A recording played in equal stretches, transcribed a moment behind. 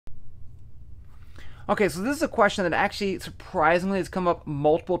Okay, so this is a question that actually surprisingly has come up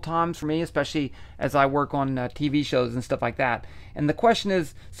multiple times for me, especially as I work on TV shows and stuff like that. And the question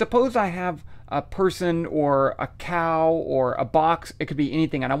is, suppose I have a person or a cow or a box, it could be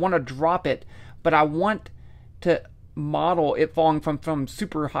anything, and I want to drop it, but I want to model it falling from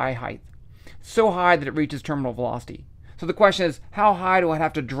super high height, so high that it reaches terminal velocity. So the question is, how high do I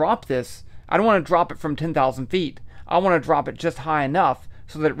have to drop this? I don't want to drop it from 10,000 feet. I want to drop it just high enough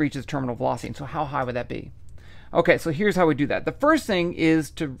so that it reaches terminal velocity. And so how high would that be? Okay, so here's how we do that. The first thing is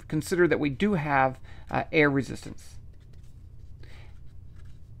to consider that we do have air resistance.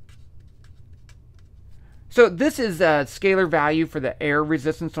 So this is a scalar value for the air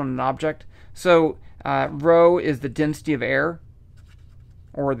resistance on an object. So rho is the density of air,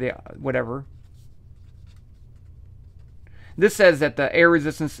 or the whatever. This says that the air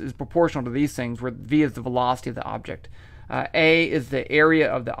resistance is proportional to these things, where v is the velocity of the object. A is the area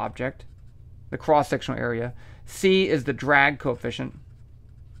of the object, the cross-sectional area. C is the drag coefficient.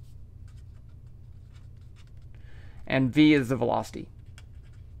 And V is the velocity.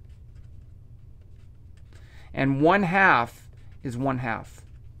 And 1/2 is 1/2.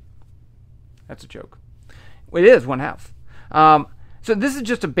 That's a joke. It is 1/2. So this is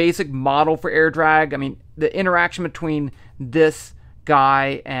just a basic model for air drag. I mean, the interaction between this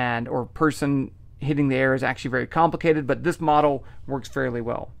guy and or person hitting the air is actually very complicated, but this model works fairly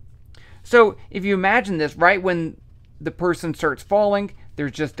well. So if you imagine this, right when the person starts falling,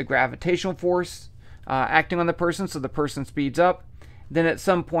 there's just the gravitational force acting on the person, so the person speeds up. Then at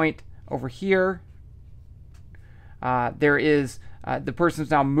some point over here, there is the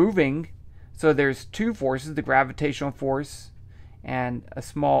person's now moving, so there's two forces, the gravitational force and a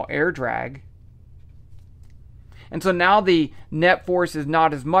small air drag. And so now the net force is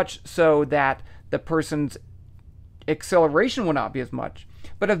not as much, so that the person's acceleration will not be as much.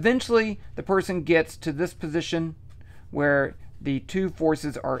 But eventually the person gets to this position where the two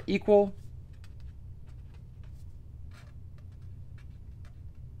forces are equal.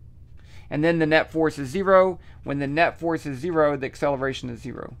 And then the net force is 0. When the net force is 0, the acceleration is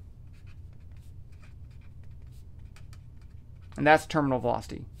 0. And that's terminal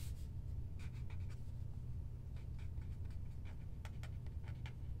velocity.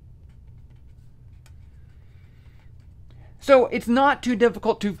 So it's not too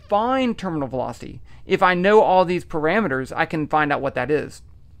difficult to find terminal velocity. If I know all these parameters, I can find out what that is.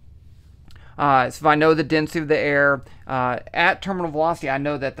 So if I know the density of the air at terminal velocity, I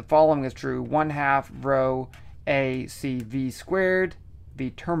know that the following is true: 1/2 rho a c v squared,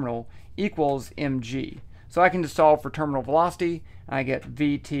 v terminal, equals mg. So I can just solve for terminal velocity, and I get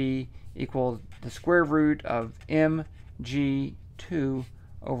vt equals the square root of mg2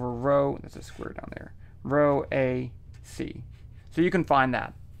 over rho, that's a square down there, rho a c. So you can find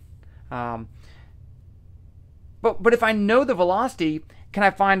that. But if I know the velocity, can I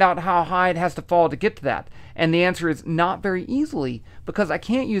find out how high it has to fall to get to that? And the answer is not very easily, because I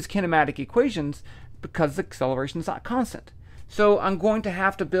can't use kinematic equations because the acceleration is not constant. So I'm going to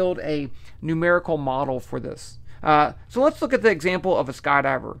have to build a numerical model for this. So let's look at the example of a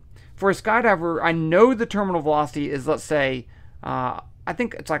skydiver. For a skydiver, I know the terminal velocity is, let's say, I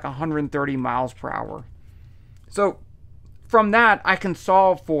think it's like 130 miles per hour. So from that, I can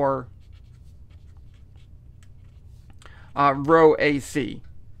solve for rho AC,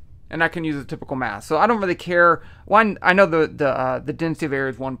 and I can use a typical mass. So I don't really care. One, I know the density of air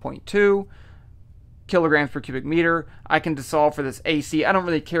is 1.2 kilograms per cubic meter. I can just solve for this AC. I don't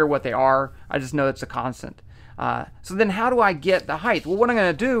really care what they are. I just know it's a constant. So then how do I get the height? Well, what I'm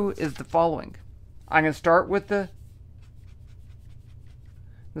going to do is the following. I'm going to start with the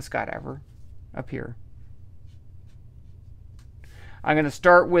skydiver up here. I'm going to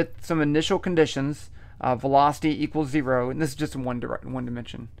start with some initial conditions. Velocity equals 0, and this is just in one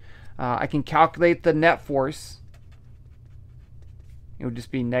dimension. I can calculate the net force. It would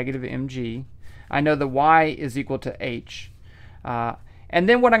just be negative mg. I know the y is equal to h. And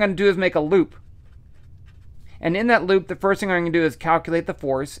then what I'm going to do is make a loop. And in that loop, the first thing I'm going to do is calculate the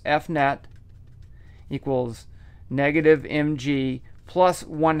force. F net equals negative mg plus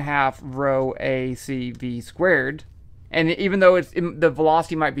 1/2 rho a c v squared. And even though the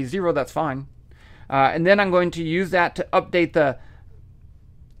velocity might be 0, that's fine. And then I'm going to use that to update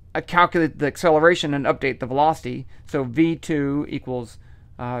calculate the acceleration and update the velocity. So v2 equals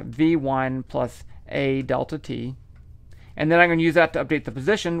v1 plus a delta t. And then I'm going to use that to update the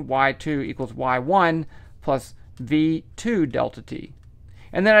position. y2 equals y1 plus v2 delta t.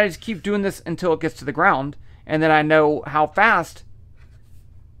 And then I just keep doing this until it gets to the ground. And then I know how fast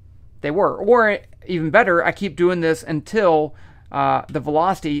they were. Or even better, I keep doing this until the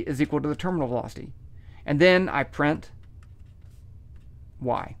velocity is equal to the terminal velocity. And then I print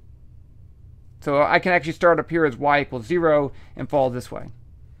y. So I can actually start up here as y equals 0 and fall this way.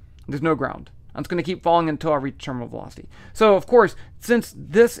 There's no ground. I'm just going to keep falling until I reach terminal velocity. So of course, since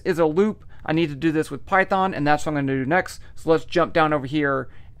this is a loop, I need to do this with Python, and that's what I'm going to do next. So let's jump down over here,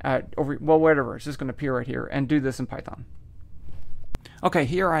 well, whatever. It's just going to appear right here, and do this in Python. Okay,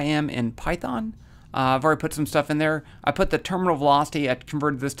 here I am in Python. I've already put some stuff in there. I put the terminal velocity. I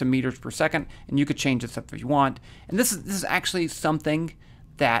converted this to meters per second, and you could change this up if you want. And this is actually something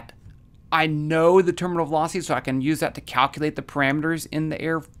that I know the terminal velocity, so I can use that to calculate the parameters in the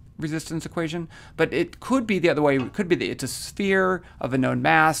air resistance equation. But it could be the other way. It could be that it's a sphere of a known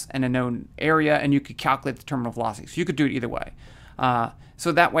mass and a known area, and you could calculate the terminal velocity. So you could do it either way.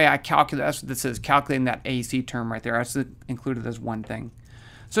 So that way I calculate, that's what this is, calculating that AC term right there. I just included as one thing.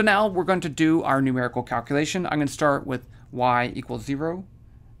 So now we're going to do our numerical calculation. I'm going to start with y equals 0.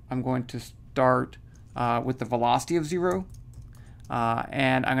 I'm going to start with the velocity of 0.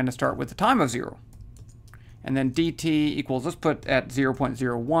 And I'm going to start with the time of 0. And then dt equals, let's put at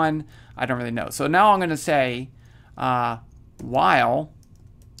 0.01. I don't really know. So now I'm going to say while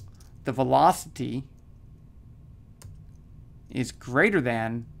the velocity is greater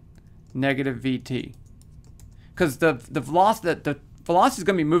than negative vt. Because the velocity is going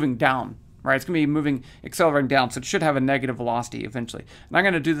to be moving down, right? It's going to be moving, accelerating down, so it should have a negative velocity eventually. And I'm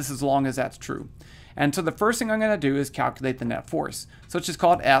going to do this as long as that's true. And so the first thing I'm going to do is calculate the net force. So let's just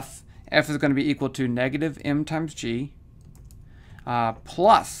call it F. F is going to be equal to negative m times g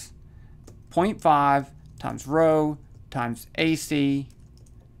plus 0.5 times rho times AC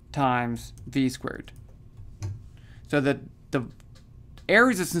times v squared. So the air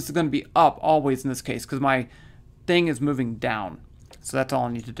resistance is going to be up always in this case because my thing is moving down. So that's all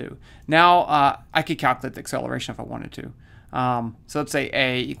I need to do. Now I could calculate the acceleration if I wanted to. So let's say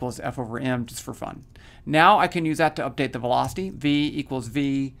A equals F over m just for fun. Now I can use that to update the velocity. V equals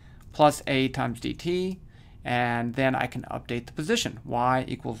V plus A times dt. And then I can update the position. Y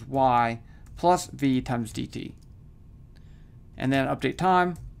equals Y plus V times dt. And then update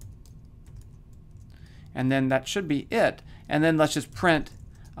time. And then that should be it. And then let's just print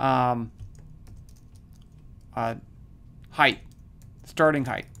height, starting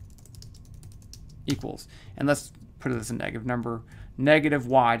height equals. And let's put it as a negative number, negative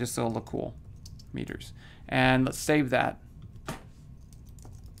y, just so it'll look cool, meters. And let's save that.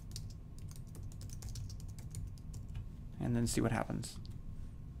 And then see what happens.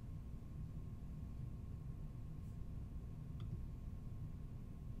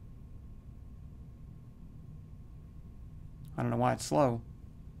 I don't know why it's slow.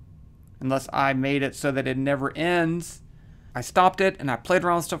 Unless I made it so that it never ends. I stopped it and I played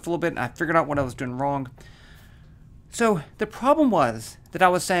around with stuff a little bit and I figured out what I was doing wrong. So the problem was that I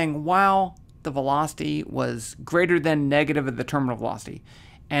was saying while the velocity was greater than negative of the terminal velocity,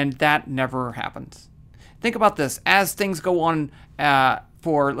 and that never happens. Think about this. As things go on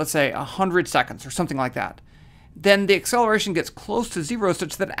for, let's say, 100 seconds or something like that, then the acceleration gets close to 0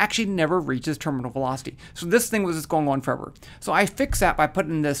 such that it actually never reaches terminal velocity. So this thing was just going on forever. So I fixed that by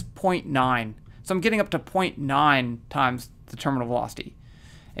putting this 0.9. So I'm getting up to 0.9 times the terminal velocity.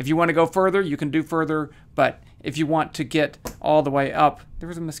 If you want to go further, you can do further, but if you want to get all the way up, there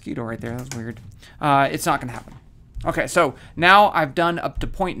was a mosquito right there, that was weird. It's not going to happen. Okay, so now I've done up to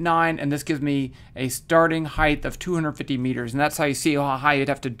 0.9, and this gives me a starting height of 250 meters, and that's how you see how high you'd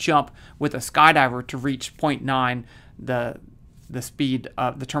have to jump with a skydiver to reach 0.9, the speed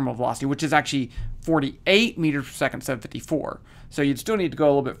of the terminal velocity, which is actually 48 meters per second instead of 54. So you'd still need to go a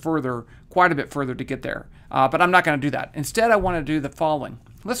little bit further, quite a bit further to get there. But I'm not going to do that. Instead, I want to do the following.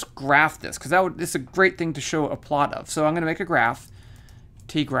 Let's graph this, because this is a great thing to show a plot of. So I'm going to make a graph.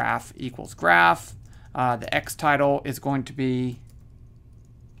 Tgraph equals graph. The x title is going to be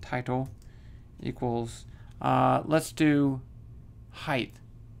title equals, let's do height.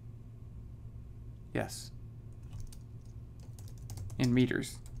 Yes. In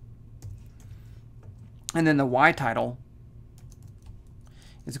meters. And then the y title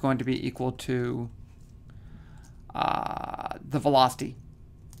is going to be equal to the velocity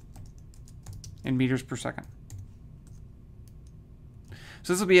in meters per second.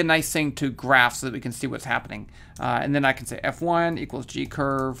 So this will be a nice thing to graph so that we can see what's happening. And then I can say F1 equals G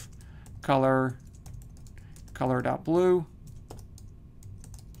curve, color dot blue.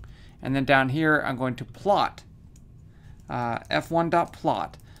 And then down here, I'm going to plot F1 dot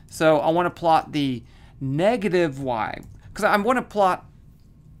plot. So I want to plot the negative y, because I want to plot.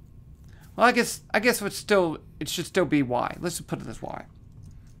 Well, I guess it should still be y. Let's just put it as y.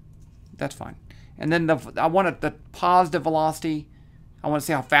 That's fine. And then I want the positive velocity. I want to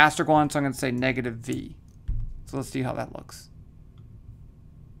see how fast they're going, so I'm going to say negative v. So let's see how that looks.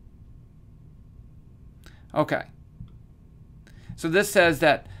 Okay. So this says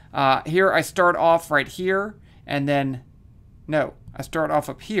that here I start off right here, and then, no, I start off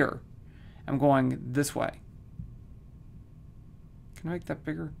up here. I'm going this way. Can I make that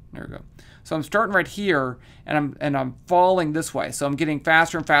bigger? There we go. So I'm starting right here, and I'm falling this way. So I'm getting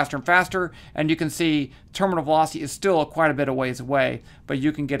faster and faster and faster, and you can see terminal velocity is still quite a bit of ways away, but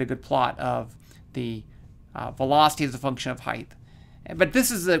you can get a good plot of the velocity as a function of height. But this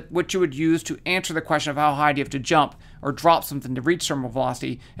is what you would use to answer the question of how high do you have to jump or drop something to reach terminal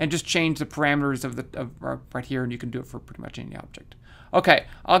velocity, and just change the parameters of right here, and you can do it for pretty much any object. Okay,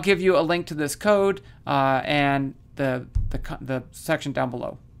 I'll give you a link to this code and the section down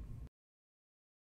below.